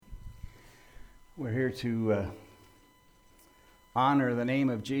We're here to honor the name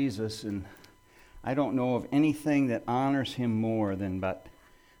of Jesus, and I don't know of anything that honors him more than but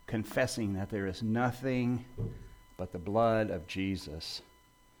confessing that there is nothing but the blood of Jesus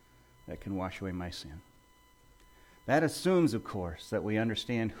that can wash away my sin. That assumes, of course, that we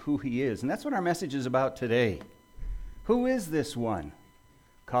understand who he is, and that's what our message is about today. Who is this one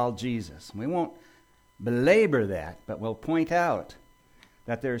called Jesus? We won't belabor that, but we'll point out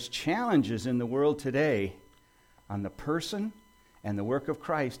that there's challenges in the world today on the person and the work of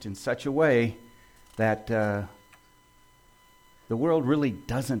Christ in such a way that the world really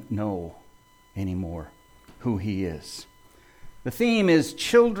doesn't know anymore who he is. The theme is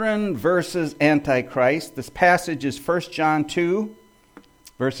children versus Antichrist. This passage is 1 John 2,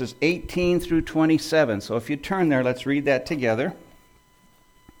 verses 18 through 27. So if you turn there, let's read that together.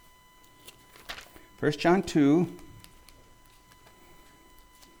 1 John 2,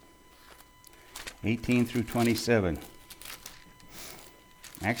 18 through 27.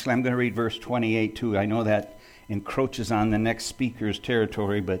 Actually, I'm going to read verse 28 too. I know that encroaches on the next speaker's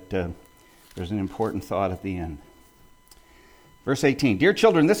territory, but there's an important thought at the end. Verse 18, Dear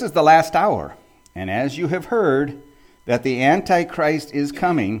children, this is the last hour, and as you have heard that the Antichrist is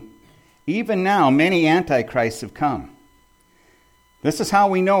coming, even now many Antichrists have come. This is how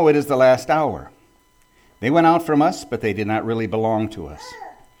we know it is the last hour. They went out from us, but they did not really belong to us.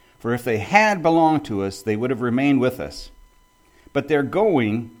 For if they had belonged to us, they would have remained with us. But their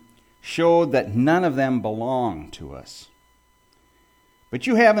going showed that none of them belonged to us. But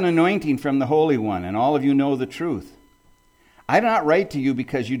you have an anointing from the Holy One, and all of you know the truth. I do not write to you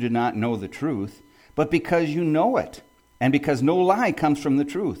because you do not know the truth, but because you know it, and because no lie comes from the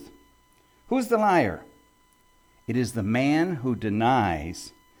truth. Who is the liar? It is the man who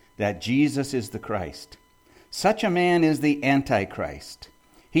denies that Jesus is the Christ. Such a man is the Antichrist.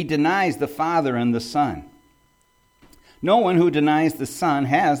 He denies the Father and the Son. No one who denies the Son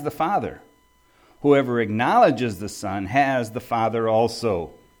has the Father. Whoever acknowledges the Son has the Father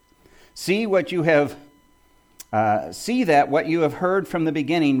also. See that what you have heard from the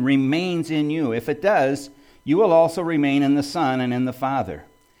beginning remains in you. If it does, you will also remain in the Son and in the Father.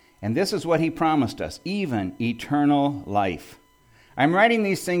 And this is what he promised us, even eternal life. I'm writing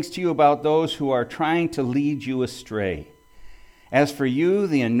these things to you about those who are trying to lead you astray. As for you,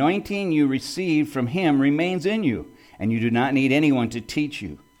 the anointing you received from him remains in you, and you do not need anyone to teach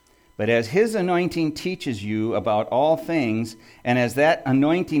you. But as his anointing teaches you about all things, and as that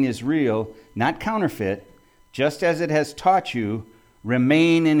anointing is real, not counterfeit, just as it has taught you,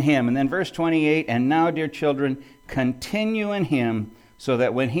 remain in him. And then verse 28, And now, dear children, continue in him, so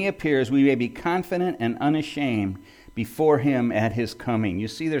that when he appears, we may be confident and unashamed before him at his coming. You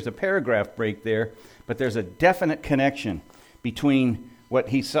see, there's a paragraph break there, but there's a definite connection between what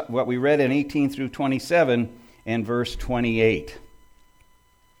we read in 18 through 27 and verse 28.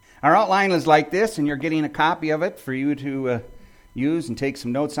 Our outline is like this, and you're getting a copy of it for you to use and take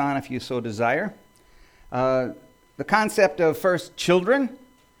some notes on if you so desire. The concept of first children,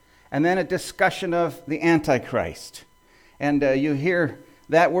 and then a discussion of the Antichrist. And you hear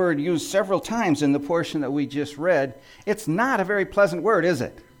that word used several times in the portion that we just read. It's not a very pleasant word, is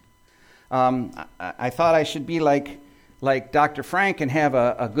it? I thought I should be like Dr. Frank and have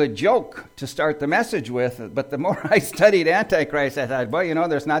a good joke to start the message with, but the more I studied Antichrist, I thought, well,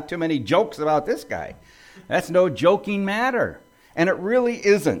 there's not too many jokes about this guy. That's no joking matter, and it really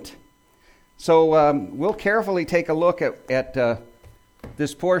isn't. So we'll carefully take a look at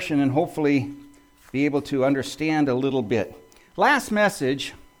this portion and hopefully be able to understand a little bit. Last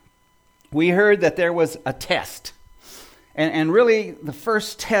message, we heard that there was a test. And really, the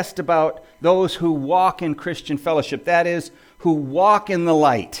first test about those who walk in Christian fellowship, that is, who walk in the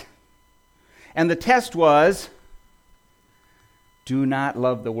light. And the test was, do not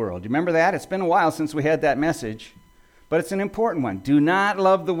love the world. Do you remember that? It's been a while since we had that message, but it's an important one. Do not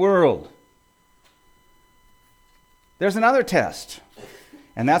love the world. There's another test,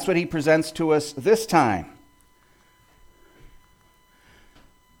 and that's what he presents to us this time.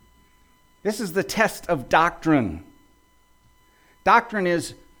 This is the test of doctrine. Doctrine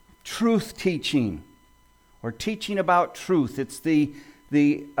is truth teaching, or teaching about truth. It's the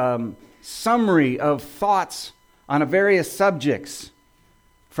summary of thoughts on various subjects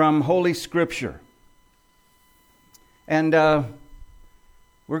from Holy Scripture. And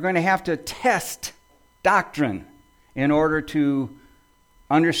we're going to have to test doctrine in order to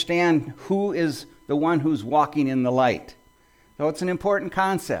understand who is the one who's walking in the light. So it's an important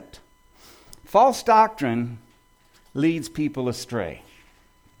concept. False doctrine leads people astray.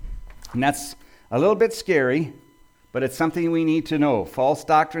 And that's a little bit scary, but it's something we need to know. False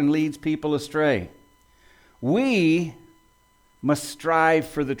doctrine leads people astray. We must strive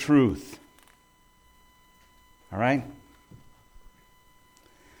for the truth. All right?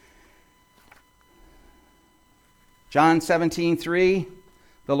 John 17:3,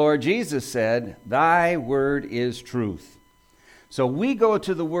 the Lord Jesus said, "Thy word is truth." So we go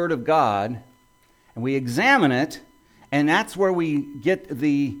to the Word of God and we examine it, and that's where we get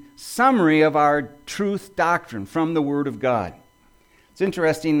the summary of our truth doctrine from the Word of God. It's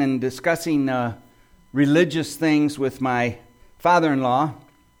interesting in discussing religious things with my father-in-law.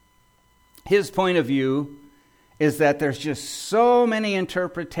 His point of view is that there's just so many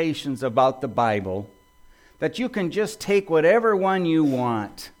interpretations about the Bible that you can just take whatever one you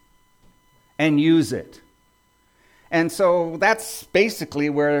want and use it. And so that's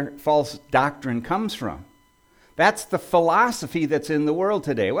basically where false doctrine comes from. That's the philosophy that's in the world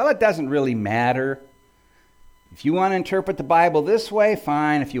today. Well, it doesn't really matter. If you want to interpret the Bible this way,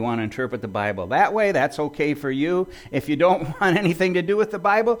 fine. If you want to interpret the Bible that way, that's okay for you. If you don't want anything to do with the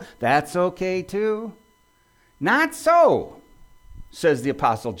Bible, that's okay too. Not so, says the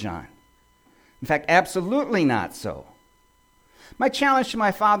Apostle John. In fact, absolutely not so. My challenge to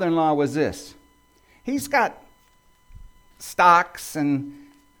my father-in-law was this. He's got stocks and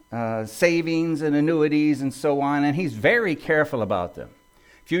savings and annuities and so on, and he's very careful about them.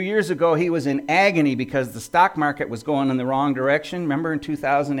 A few years ago, he was in agony because the stock market was going in the wrong direction. Remember in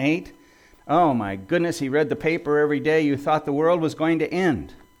 2008? Oh my goodness, he read the paper every day. You thought the world was going to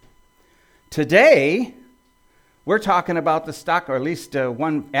end. Today, we're talking about the stock, or at least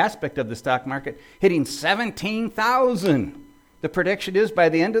one aspect of the stock market, hitting 17,000. The prediction is by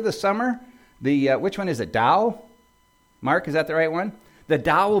the end of the summer, which one is it, Dow? Mark, is that the right one? The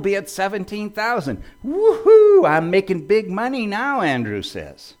Dow will be at 17,000. Woohoo! I'm making big money now, Andrew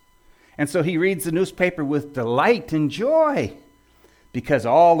says. And so he reads the newspaper with delight and joy because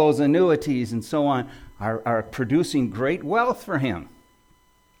all those annuities and so on are producing great wealth for him.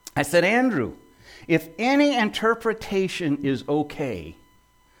 I said, Andrew, if any interpretation is okay,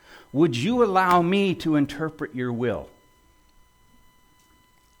 would you allow me to interpret your will?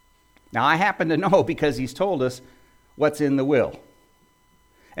 Now, I happen to know because he's told us what's in the will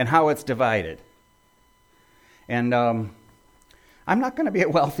and how it's divided. And I'm not going to be a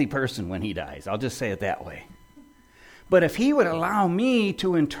wealthy person when he dies. I'll just say it that way. But if he would allow me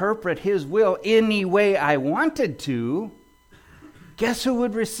to interpret his will any way I wanted to, guess who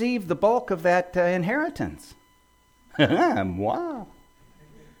would receive the bulk of that inheritance? Wow.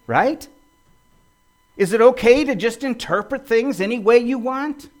 Right? Is it okay to just interpret things any way you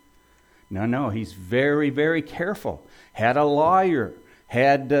want? No, he's very, very careful. Had a lawyer,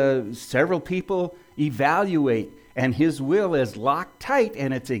 had several people evaluate, and his will is locked tight,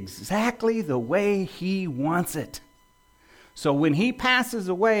 and it's exactly the way he wants it. So when he passes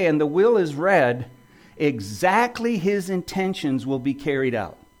away and the will is read, exactly his intentions will be carried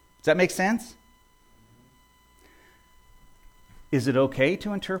out. Does that make sense? Is it okay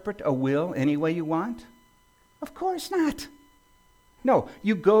to interpret a will any way you want? Of course not. No,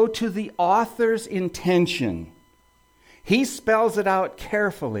 you go to the author's intention. He spells it out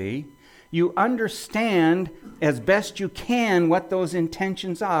carefully. You understand as best you can what those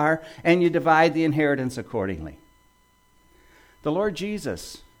intentions are, and you divide the inheritance accordingly. The Lord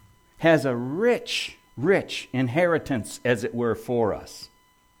Jesus has a rich inheritance, as it were, for us.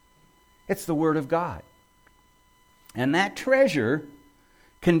 It's the Word of God. And that treasure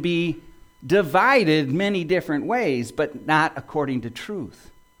can be divided many different ways, but not according to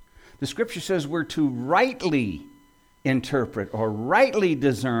truth. The Scripture says we're to rightly interpret or rightly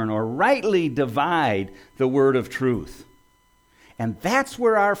discern or rightly divide the word of truth. And that's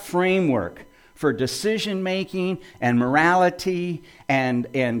where our framework for decision-making and morality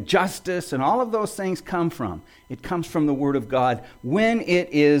and justice and all of those things come from. It comes from the Word of God when it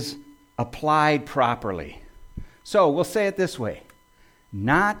is applied properly. So we'll say it this way.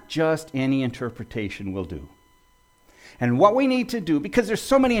 Not just any interpretation will do. And what we need to do, because there's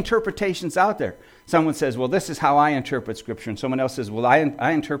so many interpretations out there. Someone says, well, this is how I interpret Scripture. And someone else says, well,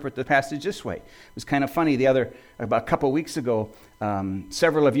 I interpret the passage this way. It was kind of funny. About a couple of weeks ago,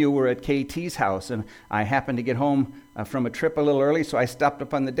 several of you were at KT's house. And I happened to get home from a trip a little early, so I stopped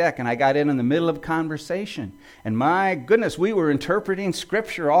up on the deck. And I got in the middle of a conversation. And my goodness, we were interpreting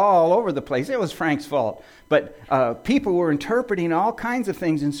Scripture all over the place. It was Frank's fault. But people were interpreting all kinds of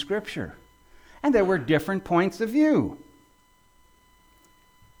things in Scripture. And there were different points of view.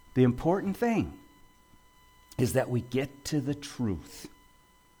 The important thing is that we get to the truth.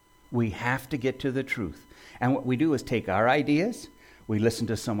 We have to get to the truth. And what we do is take our ideas, we listen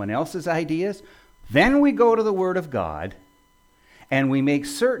to someone else's ideas, Then we go to the Word of God, and we make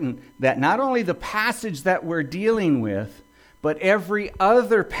certain that not only the passage that we're dealing with, but every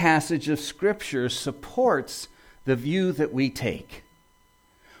other passage of Scripture supports the view that we take.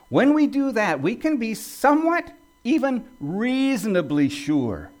 When we do that, we can be somewhat, even reasonably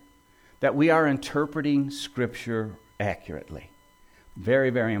sure that we are interpreting Scripture accurately. Very,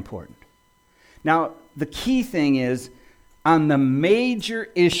 very important. Now, the key thing is, on the major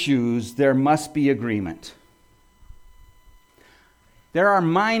issues, there must be agreement. There are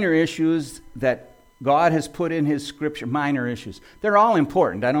minor issues that God has put in His Scripture, minor issues. They're all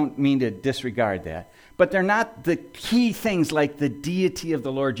important. I don't mean to disregard that. But they're not the key things like the deity of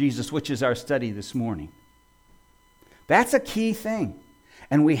the Lord Jesus, which is our study this morning. That's a key thing.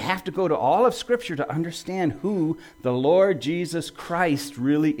 And we have to go to all of Scripture to understand who the Lord Jesus Christ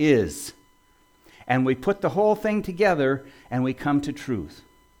really is. And we put the whole thing together and we come to truth.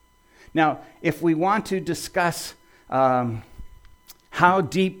 Now, if we want to discuss how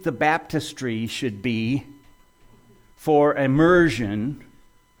deep the baptistry should be for immersion,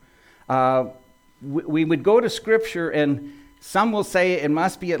 we would go to Scripture, and some will say it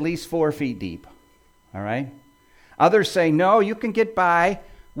must be at least 4 feet deep. All right? Others say, no, you can get by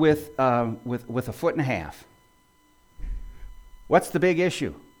with a 1.5 feet. What's the big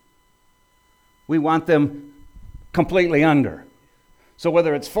issue? We want them completely under. So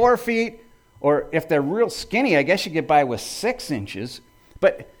whether it's 4 feet, or if they're real skinny, I guess you get by with 6 inches.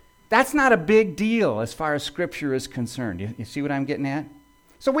 But that's not a big deal as far as Scripture is concerned. You see what I'm getting at?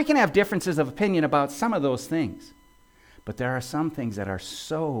 So we can have differences of opinion about some of those things. But there are some things that are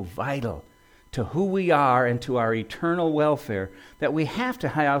so vital to who we are and to our eternal welfare that we have to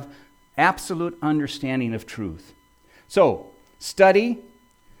have absolute understanding of truth. So, study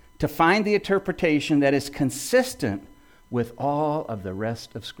to find the interpretation that is consistent with all of the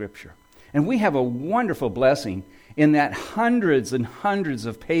rest of Scripture. And we have a wonderful blessing in that hundreds and hundreds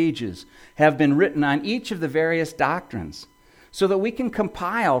of pages have been written on each of the various doctrines, so that we can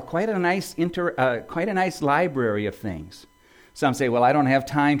compile quite a nice library of things. Some say, well, I don't have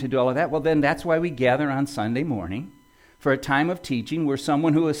time to do all of that. Well, then that's why we gather on Sunday morning for a time of teaching where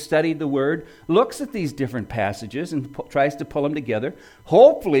someone who has studied the Word looks at these different passages and tries to pull them together,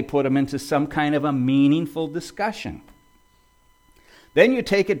 hopefully put them into some kind of a meaningful discussion. Then you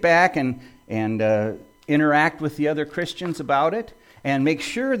take it back and interact with the other Christians about it and make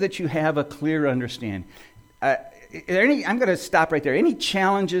sure that you have a clear understanding. I'm going to stop right there. Any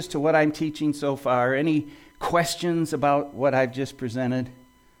challenges to what I'm teaching so far? Any questions about what I've just presented?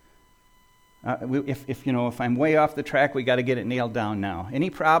 If I'm way off the track, we got to get it nailed down now. Any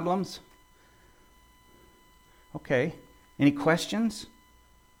problems? Okay. Any questions?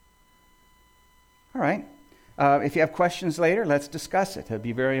 All right. If you have questions later, let's discuss it. That'd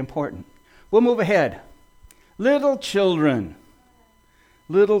be very important. We'll move ahead. Little children.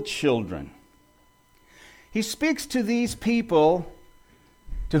 Little children. He speaks to these people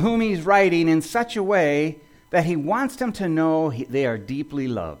to whom he's writing in such a way that he wants them to know they are deeply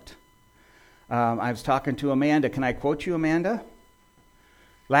loved. I was talking to Amanda. Can I quote you, Amanda?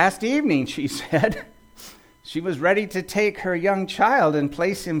 Last evening, she said, she was ready to take her young child and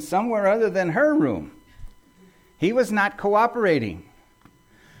place him somewhere other than her room. He was not cooperating.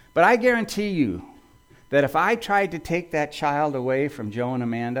 But I guarantee you that if I tried to take that child away from Joe and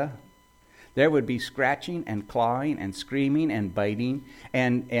Amanda, there would be scratching and clawing and screaming and biting,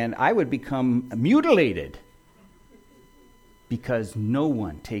 and I would become mutilated because no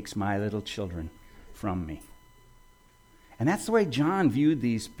one takes my little children from me. And that's the way John viewed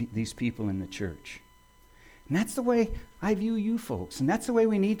these people in the church. And that's the way I view you folks, and that's the way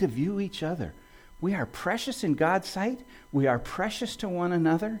we need to view each other. We are precious in God's sight, we are precious to one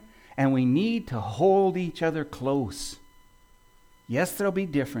another, and we need to hold each other close. Yes, there'll be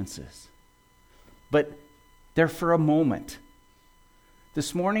differences, but they're for a moment.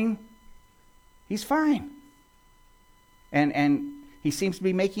 This morning, he's fine. And he seems to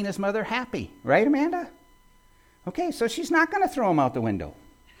be making his mother happy. Right, Amanda? Okay, so she's not going to throw him out the window,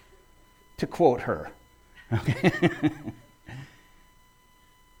 to quote her. Okay.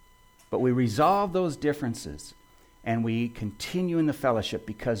 But we resolve those differences, and we continue in the fellowship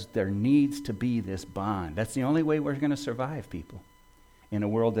because there needs to be this bond. That's the only way we're going to survive, people, in a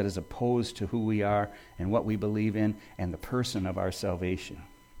world that is opposed to who we are and what we believe in and the person of our salvation.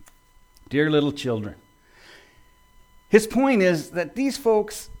 Dear little children, his point is that these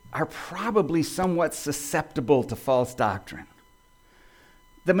folks are probably somewhat susceptible to false doctrine.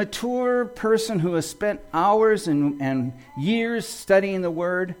 The mature person who has spent hours and years studying the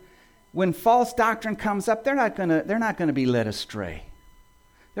Word, when false doctrine comes up, they're not going to be led astray.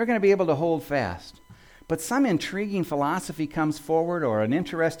 They're going to be able to hold fast. but some intriguing philosophy comes forward or an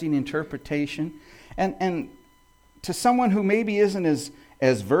interesting interpretation. And to someone who maybe isn't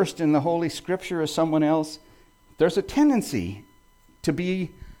as versed in the Holy Scripture as someone else, there's a tendency to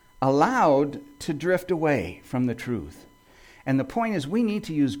be allowed to drift away from the truth. And the point is, we need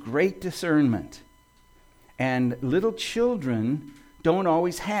to use great discernment. And little children don't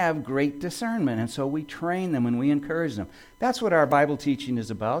always have great discernment, and so we train them and we encourage them. That's what our Bible teaching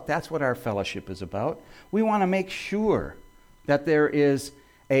is about. That's what our fellowship is about. We want to make sure that there is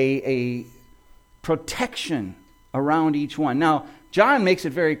a protection around each one. Now, John makes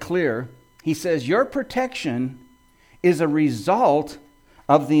it very clear. He says, your protection is a result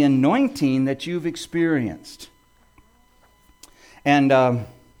of the anointing that you've experienced. And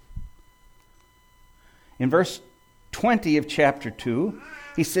in verse 20 of chapter 2,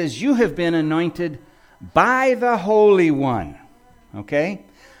 he says, you have been anointed by the Holy One. Okay?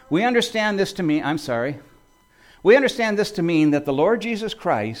 We understand this to mean, we understand this to mean that the Lord Jesus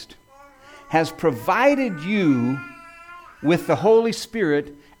Christ has provided you with the Holy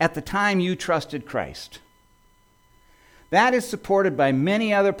Spirit at the time you trusted Christ. That is supported by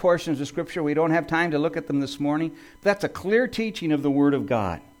many other portions of Scripture. We don't have time to look at them this morning. But that's a clear teaching of the Word of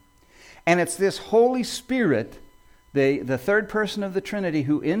God. And it's this Holy Spirit, the third person of the Trinity,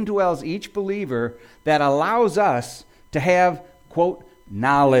 who indwells each believer, that allows us to have, quote,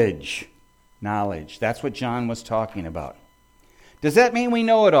 knowledge. Knowledge. That's what John was talking about. Does that mean we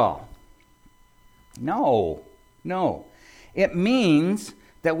know it all? No. It means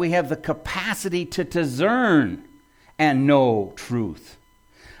that we have the capacity to discern and know truth.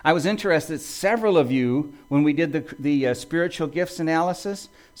 I was interested, several of you, when we did the spiritual gifts analysis,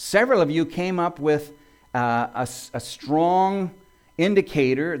 several of you came up with a strong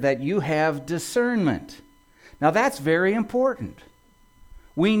indicator that you have discernment. Now that's very important.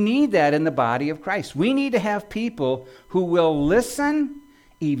 We need that in the body of Christ. We need to have people who will listen,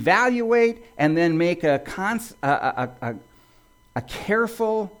 evaluate, and then make a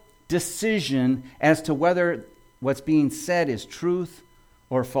careful decision as to whether what's being said is truth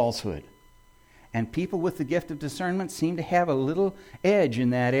or falsehood. And people with the gift of discernment seem to have a little edge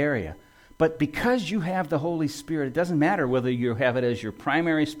in that area. But because you have the Holy Spirit, it doesn't matter whether you have it as your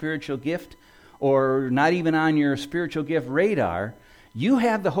primary spiritual gift or not even on your spiritual gift radar. You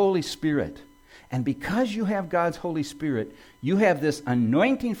have the Holy Spirit. And because you have God's Holy Spirit, you have this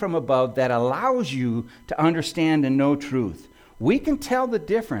anointing from above that allows you to understand and know truth. We can tell the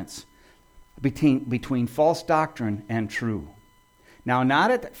difference between false doctrine and true. Now, not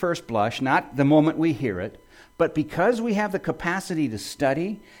at first blush, not the moment we hear it, but because we have the capacity to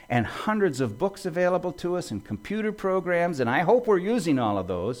study and hundreds of books available to us and computer programs, and I hope we're using all of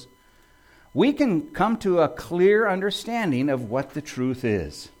those, we can come to a clear understanding of what the truth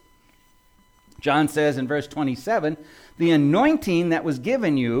is. John says in verse 27, the anointing that was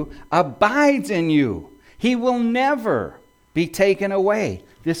given you abides in you. He will never be taken away.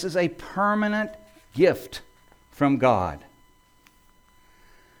 This is a permanent gift from God.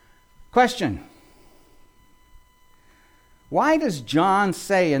 Question. Why does John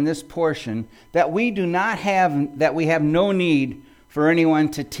say in this portion that we have no need for anyone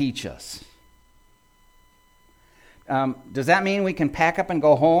to teach us? Does that mean we can pack up and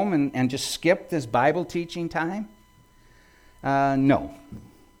go home and just skip this Bible teaching time? No.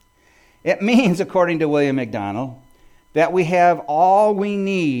 It means, according to William MacDonald, that we have all we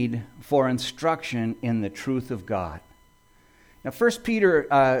need for instruction in the truth of God. Now, 2 Peter,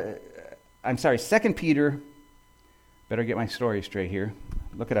 better get my story straight here.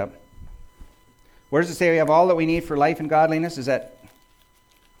 Look it up. Where does it say we have all that we need for life and godliness? Is that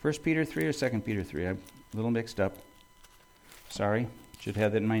 1 Peter 3 or 2 Peter 3? I'm a little mixed up. Sorry, should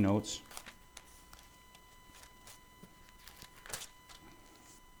have that in my notes.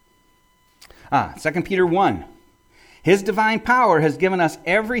 2 Peter 1. His divine power has given us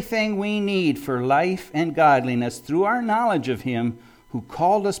everything we need for life and godliness through our knowledge of Him who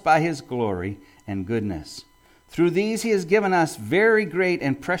called us by His glory and goodness. Through these He has given us very great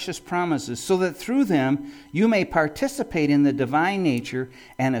and precious promises, so that through them you may participate in the divine nature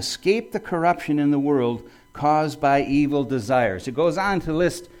and escape the corruption in the world caused by evil desires. It goes on to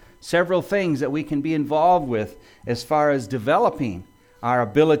list several things that we can be involved with as far as developing our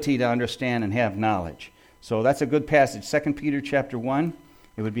ability to understand and have knowledge. So that's a good passage, 2 Peter chapter 1.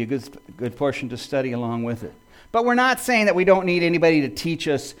 It would be a good portion to study along with it. But we're not saying that we don't need anybody to teach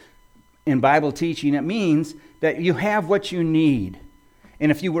us in Bible teaching. It means that you have what you need.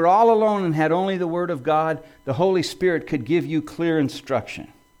 And if you were all alone and had only the Word of God, the Holy Spirit could give you clear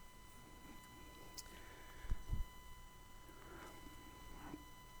instruction.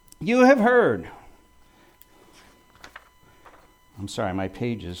 You have heard I'm sorry, my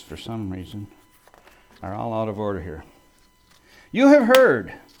pages, for some reason, are all out of order here. You have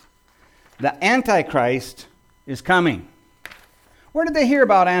heard the Antichrist is coming. Where did they hear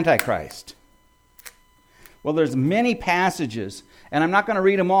about Antichrist? Well, there's many passages, and I'm not going to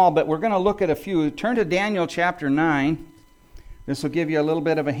read them all, but we're going to look at a few. Turn to Daniel chapter 9. This will give you a little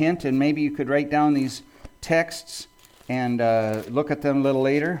bit of a hint, and maybe you could write down these texts and look at them a little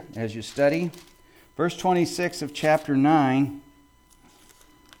later as you study. Verse 26 of chapter 9.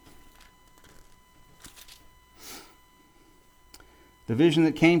 The vision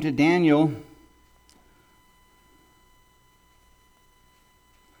that came to Daniel.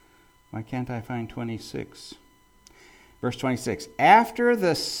 Why can't I find 26? Verse 26. After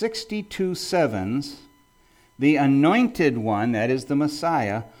the 62 sevens, the anointed one, that is the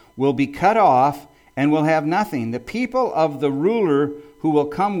Messiah, will be cut off and will have nothing. The people of the ruler who will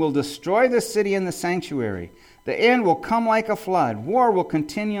come will destroy the city and the sanctuary. The end will come like a flood. War will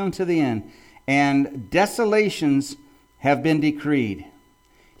continue unto the end, and desolations have been decreed.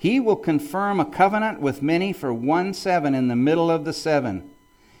 He will confirm a covenant with many for 1 7 in the middle of the 7.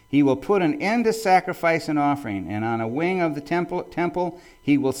 He will put an end to sacrifice and offering, and on a wing of the temple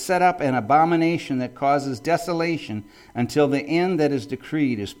he will set up an abomination that causes desolation until the end that is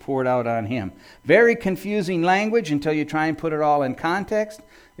decreed is poured out on him. Very confusing language until you try and put it all in context.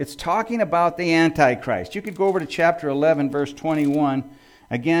 It's talking about the Antichrist. You could go over to chapter 11, verse 21.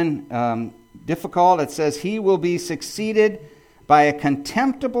 Again, difficult. It says, he will be succeeded by a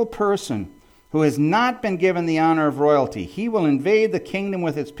contemptible person who has not been given the honor of royalty. He will invade the kingdom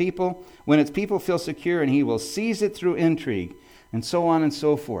with its people when its people feel secure, and he will seize it through intrigue, and so on and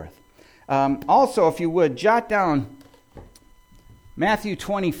so forth. Also, if you would, jot down Matthew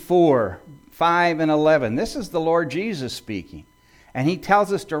 24, 5 and 11. This is the Lord Jesus speaking, and he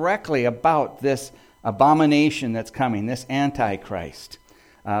tells us directly about this abomination that's coming, this Antichrist.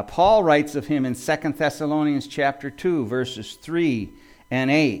 Paul writes of him in 2 Thessalonians chapter 2, verses 3 and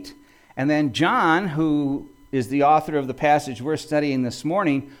 8. And then John, who is the author of the passage we're studying this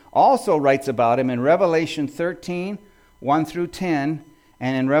morning, also writes about him in Revelation 13, 1 through 10,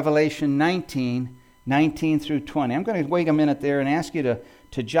 and in Revelation 19, 19 through 20. I'm going to wait a minute there and ask you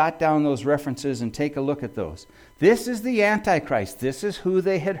to jot down those references and take a look at those. This is the Antichrist. This is who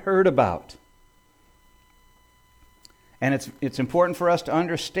they had heard about. And it's important for us to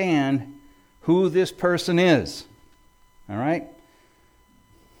understand who this person is. All right?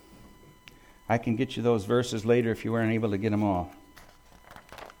 I can get you those verses later if you weren't able to get them all.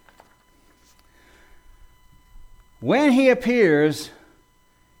 When he appears,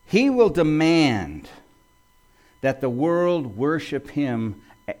 he will demand that the world worship him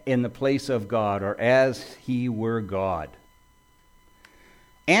in the place of God, or as he were God.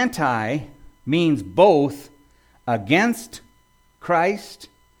 Anti means both against Christ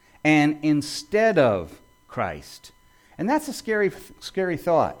and instead of Christ. And that's a scary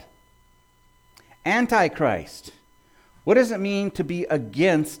thought. Antichrist. What does it mean to be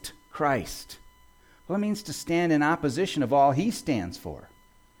against Christ? Well, it means to stand in opposition of all he stands for.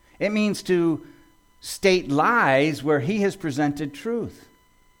 It means to state lies where he has presented truth.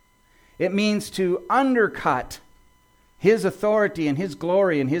 It means to undercut his authority and his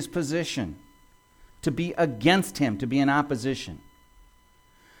glory and his position. To be against him, to be in opposition.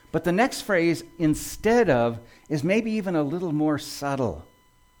 But the next phrase, instead of, is maybe even a little more subtle.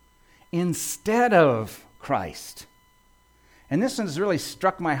 Instead of Christ. And this one has really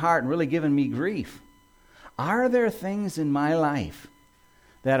struck my heart and really given me grief. Are there things in my life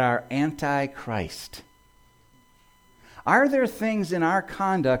that are anti-Christ? Are there things in our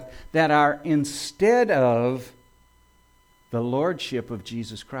conduct that are instead of the lordship of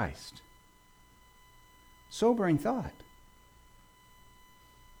Jesus Christ? Sobering thought.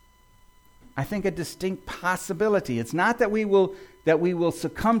 I think a distinct possibility. It's not that we will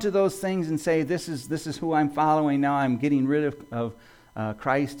succumb to those things and say, this is who I'm following now. I'm getting rid of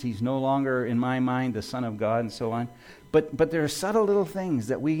Christ. He's no longer in my mind the Son of God, and so on. But there are subtle little things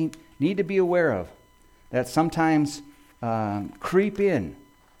that we need to be aware of that sometimes creep in,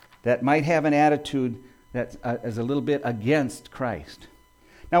 that might have an attitude that is a little bit against Christ.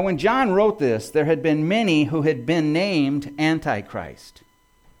 Now, when John wrote this, there had been many who had been named Antichrist.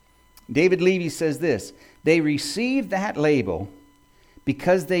 David Levy says this: they received that label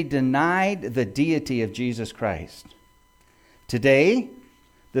because they denied the deity of Jesus Christ. Today,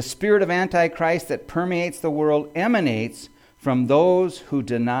 the spirit of Antichrist that permeates the world emanates from those who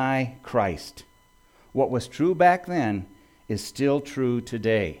deny Christ. What was true back then is still true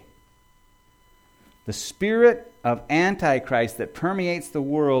today. The spirit of Antichrist that permeates the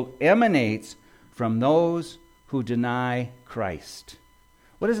world emanates from those who deny Christ.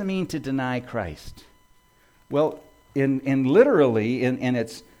 What does it mean to deny Christ? Well, in literally, in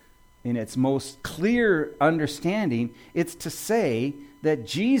its most clear understanding, it's to say that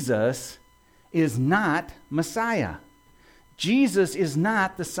Jesus is not Messiah. Jesus is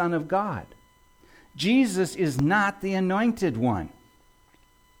not the Son of God. Jesus is not the Anointed One.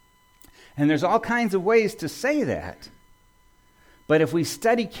 And there's all kinds of ways to say that. But if we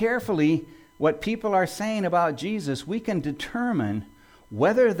study carefully what people are saying about Jesus, we can determine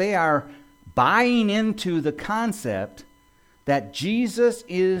whether they are buying into the concept that Jesus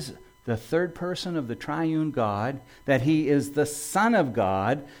is the third person of the triune God, that he is the Son of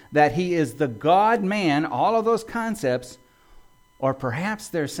God, that he is the God-man, all of those concepts, or perhaps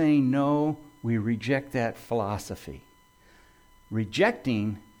they're saying, no, we reject that philosophy.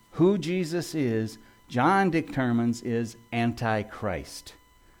 Rejecting who Jesus is, John determines, is Antichrist,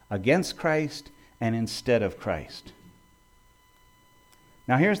 against Christ and instead of Christ.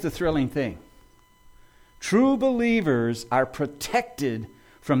 Now here's the thrilling thing. True believers are protected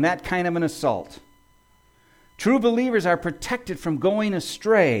from that kind of an assault. True believers are protected from going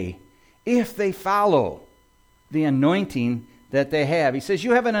astray if they follow the anointing that they have. He says,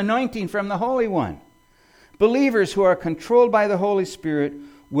 you have an anointing from the Holy One. Believers who are controlled by the Holy Spirit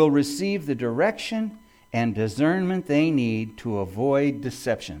will receive the direction and discernment they need to avoid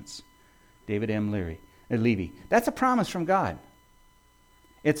deceptions. David M. Levy. That's a promise from God.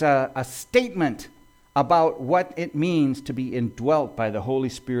 It's a statement about what it means to be indwelt by the Holy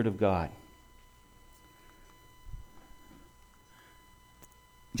Spirit of God.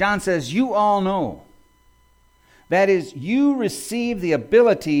 John says, you all know. That is, you receive the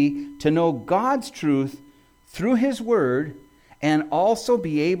ability to know God's truth through His Word and also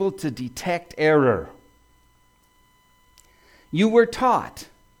be able to detect error. You were taught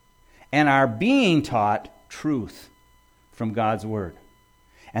and are being taught truth from God's Word.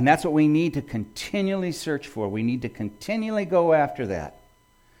 And that's what we need to continually search for. We need to continually go after that.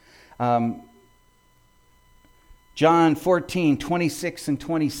 John 14, 26 and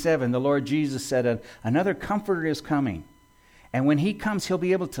 27, the Lord Jesus said, another Comforter is coming. And when He comes, He'll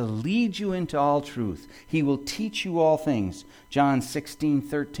be able to lead you into all truth. He will teach you all things. John 16,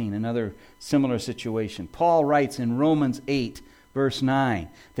 13, another similar situation. Paul writes in Romans 8, verse 9,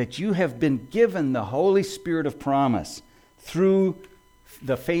 that you have been given the Holy Spirit of promise through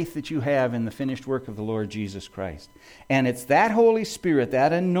the faith that you have in the finished work of the Lord Jesus Christ. And it's that Holy Spirit,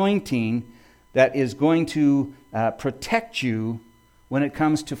 that anointing, that is going to protect you when it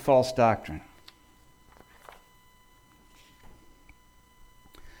comes to false doctrine.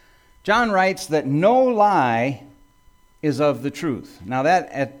 John writes that no lie is of the truth. Now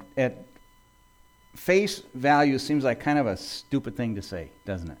that at face value seems like kind of a stupid thing to say,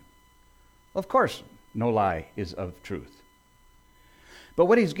 doesn't it? Well, of course, no lie is of truth. But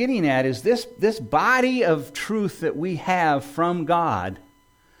what he's getting at is this body of truth that we have from God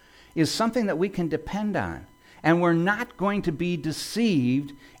is something that we can depend on. And we're not going to be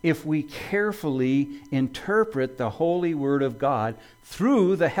deceived if we carefully interpret the holy Word of God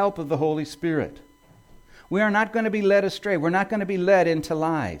through the help of the Holy Spirit. We are not going to be led astray. We're not going to be led into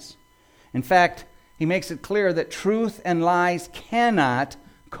lies. In fact, he makes it clear that truth and lies cannot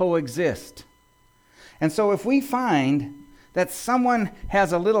coexist. And so if we find that someone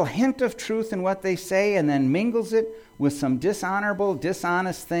has a little hint of truth in what they say and then mingles it with some dishonorable,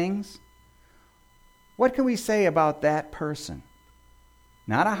 dishonest things, what can we say about that person?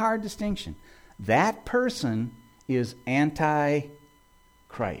 Not a hard distinction. That person is Antichrist.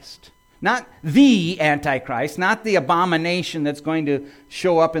 Not the Antichrist, not the abomination that's going to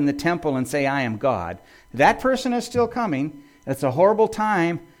show up in the temple and say, I am God. That person is still coming. It's a horrible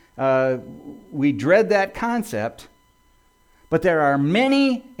time. We dread that concept. But there are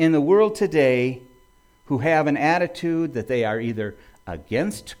many in the world today who have an attitude that they are either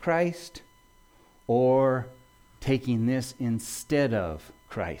against Christ or taking this instead of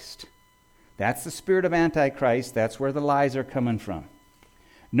Christ. That's the spirit of Antichrist. That's where the lies are coming from.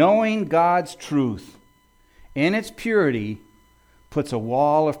 Knowing God's truth in its purity puts a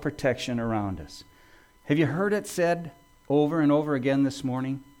wall of protection around us. Have you heard it said over and over again this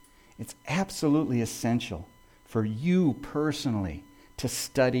morning? It's absolutely essential for you personally to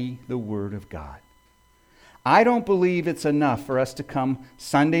study the Word of God. I don't believe it's enough for us to come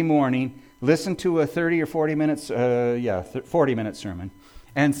Sunday morning, listen to a 30 or 40 minutes, 40-minute sermon,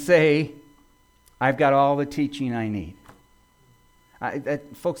 and say, I've got all the teaching I need.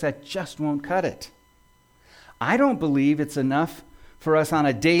 Folks, that just won't cut it. I don't believe it's enough for us on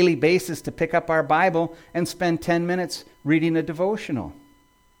a daily basis to pick up our Bible and spend 10 minutes reading a devotional.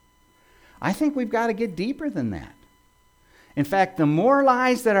 I think we've got to get deeper than that. In fact, the more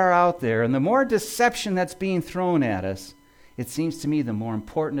lies that are out there and the more deception that's being thrown at us, it seems to me the more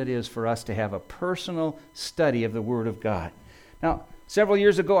important it is for us to have a personal study of the Word of God. Now, several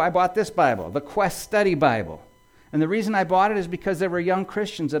years ago, I bought this Bible, the Quest Study Bible. And the reason I bought it is because there were young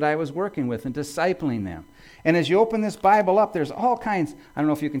Christians that I was working with and discipling them. And as you open this Bible up, there's all kinds, I don't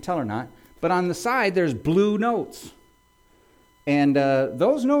know if you can tell or not, but on the side there's blue notes. And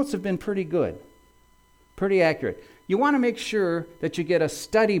those notes have been pretty good, pretty accurate. You want to make sure that you get a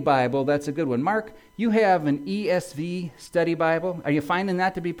study Bible that's a good one. Mark, you have an ESV study Bible. Are you finding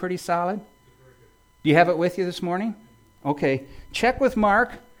that to be pretty solid? Do you have it with you this morning? Okay. Check with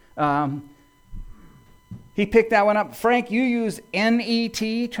Mark. He picked that one up. Frank, you use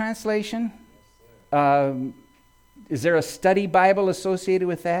NET translation. Is there a study Bible associated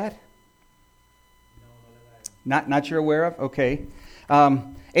with that? No, not you're aware of? Okay.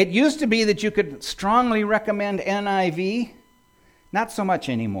 It used to be that you could strongly recommend NIV. Not so much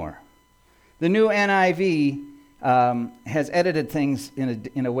anymore. The new NIV has edited things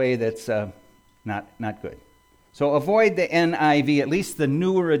in a way that's not good. So avoid the NIV, at least the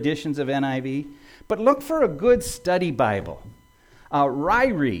newer editions of NIV. But look for a good study Bible.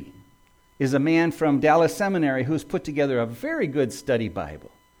 Ryrie is a man from Dallas Seminary who's put together a very good study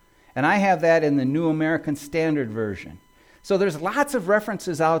Bible. And I have that in the New American Standard Version. So there's lots of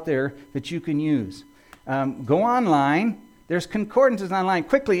references out there that you can use. Go online. There's concordances online.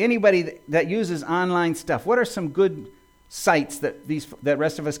 Quickly, anybody that uses online stuff, what are some good sites that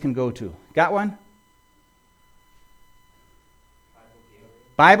rest of us can go to? Got one?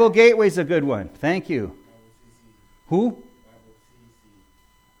 Bible Gateway's a good one. Thank you. Who?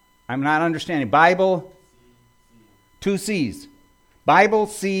 I'm not understanding. Bible? Two C's. Bible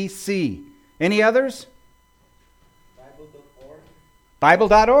CC. Any others?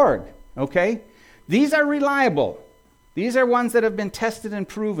 Bible.org. Okay. These are reliable. These are ones that have been tested and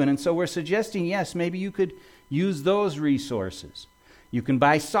proven. And so we're suggesting, yes, maybe you could use those resources. You can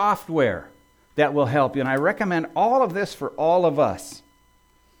buy software that will help you. And I recommend all of this for all of us.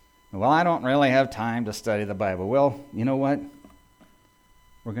 Well, I don't really have time to study the Bible. Well, you know what?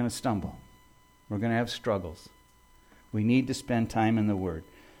 We're going to stumble. We're going to have struggles. We need to spend time in the Word.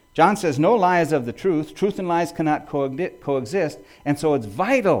 John says, no lie is of the truth. Truth and lies cannot coexist. And so it's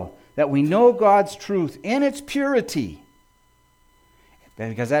vital that we know God's truth in its purity,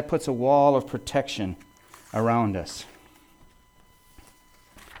 because that puts a wall of protection around us.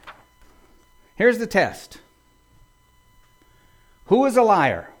 Here's the test. Who is a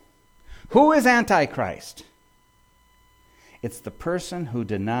liar? Who is Antichrist? It's the person who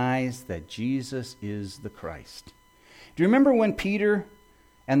denies that Jesus is the Christ. Do you remember when Peter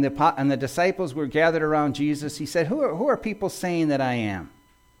and the disciples were gathered around Jesus? He said, who are people saying that I am?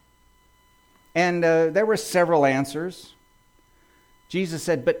 And there were several answers. Jesus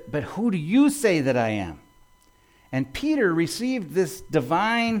said, but who do you say that I am? And Peter received this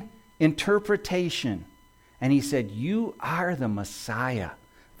divine interpretation. And he said, you are the Messiah,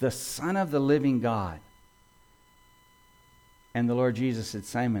 the Son of the living God. And the Lord Jesus said,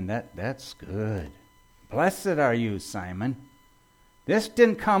 Simon, that's good. Blessed are you, Simon. This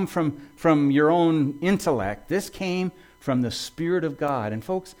didn't come from your own intellect. This came from the Spirit of God. And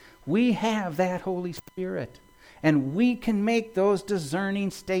folks, we have that Holy Spirit. And we can make those discerning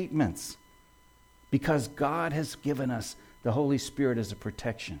statements because God has given us the Holy Spirit as a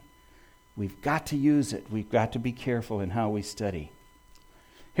protection. We've got to use it. We've got to be careful in how we study.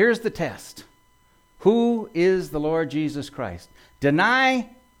 Here's the test. Who is the Lord Jesus Christ? Deny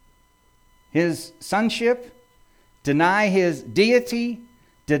his sonship, deny his deity,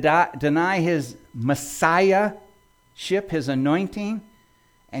 deny his messiahship, his anointing,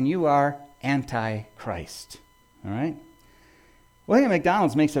 and you are Antichrist. All right? William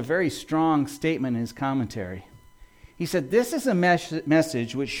MacDonald makes a very strong statement in his commentary. He said, this is a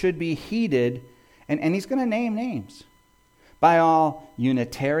message which should be heeded, and he's going to name names, by all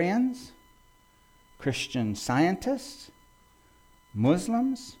Unitarians, Christian Scientists,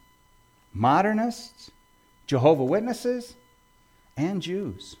 Muslims, Modernists, Jehovah's Witnesses, and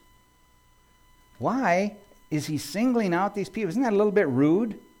Jews. Why is he singling out these people? Isn't that a little bit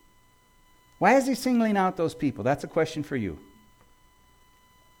rude? Why is he singling out those people? That's a question for you.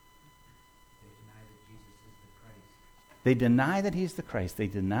 They deny that he's the Christ. They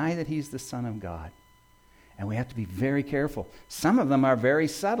deny that he's the Son of God. And we have to be very careful. Some of them are very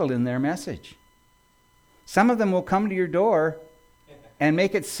subtle in their message. Some of them will come to your door and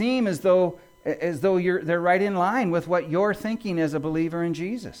make it seem as though they're right in line with what you're thinking as a believer in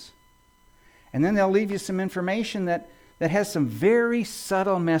Jesus. And then they'll leave you some information that has some very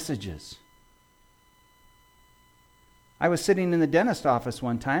subtle messages. I was sitting in the dentist office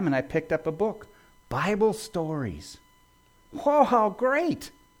one time and I picked up a book, Bible Stories. Whoa, how great!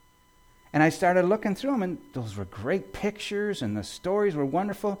 And I started looking through them, and those were great pictures, and the stories were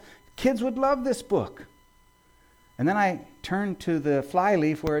wonderful. Kids would love this book. And then I turned to the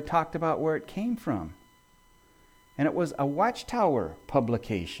flyleaf where it talked about where it came from. And it was a Watchtower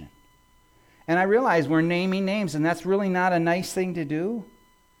publication. And I realized we're naming names, and that's really not a nice thing to do.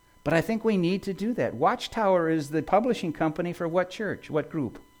 But I think we need to do that. Watchtower is the publishing company for what church? What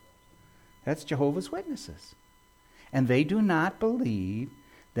group? That's Jehovah's Witnesses. And they do not believe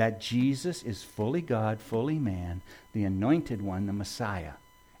that Jesus is fully God, fully man, the anointed one, the Messiah.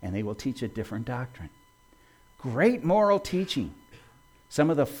 And they will teach a different doctrine. Great moral teaching.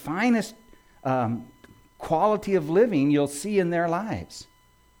 Some of the finest quality of living you'll see in their lives.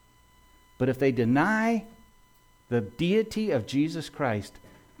 But if they deny the deity of Jesus Christ,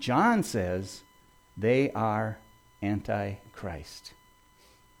 John says they are Antichrist.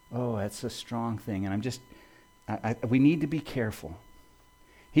 Oh, that's a strong thing. And we need to be careful.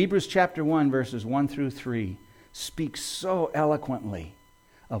 Hebrews chapter 1, verses 1 through 3 speaks so eloquently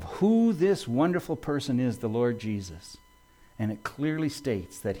of who this wonderful person is, the Lord Jesus. And it clearly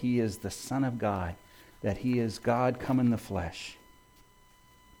states that he is the Son of God, that he is God come in the flesh.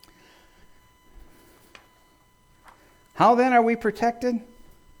 How then are we protected?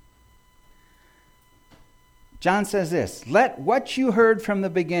 John says this, let what you heard from the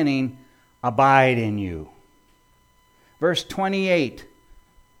beginning abide in you. Verse 28,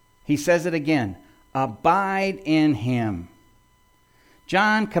 he says it again, abide in him.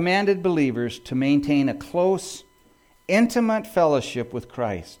 John commanded believers to maintain a close, intimate fellowship with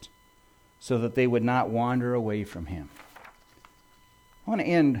Christ so that they would not wander away from him. I want to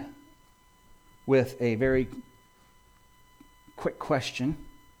end with a very quick question.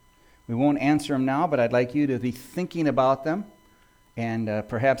 We won't answer them now, but I'd like you to be thinking about them and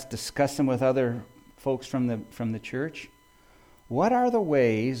perhaps discuss them with other folks from the church. What are the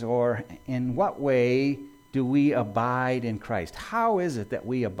ways, or in what way do we abide in Christ? How is it that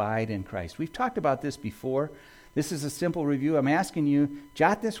we abide in Christ? We've talked about this before. This is a simple review. I'm asking you,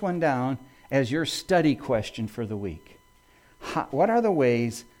 jot this one down as your study question for the week. What are the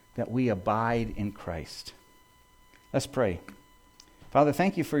ways that we abide in Christ? Let's pray. Father,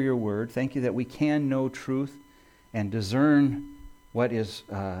 thank you for your word. Thank you that we can know truth and discern what is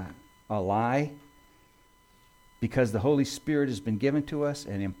a lie, because the Holy Spirit has been given to us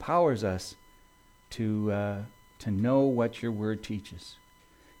and empowers us to know what your word teaches.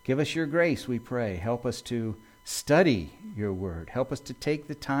 Give us your grace, we pray. Help us to study your word. Help us to take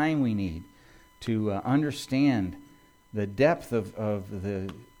the time we need to understand the depth of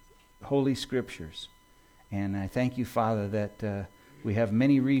the Holy Scriptures. And I thank you, Father, that we have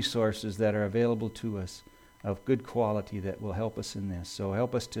many resources that are available to us of good quality that will help us in this. So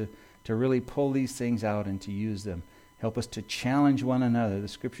help us to really pull these things out and to use them. Help us to challenge one another. The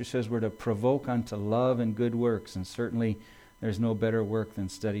Scripture says we're to provoke unto love and good works, and certainly there's no better work than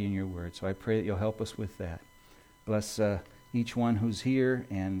studying your word. So I pray that you'll help us with that. Bless each one who's here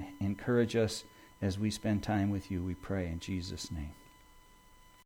and encourage us as we spend time with you, we pray in Jesus' name.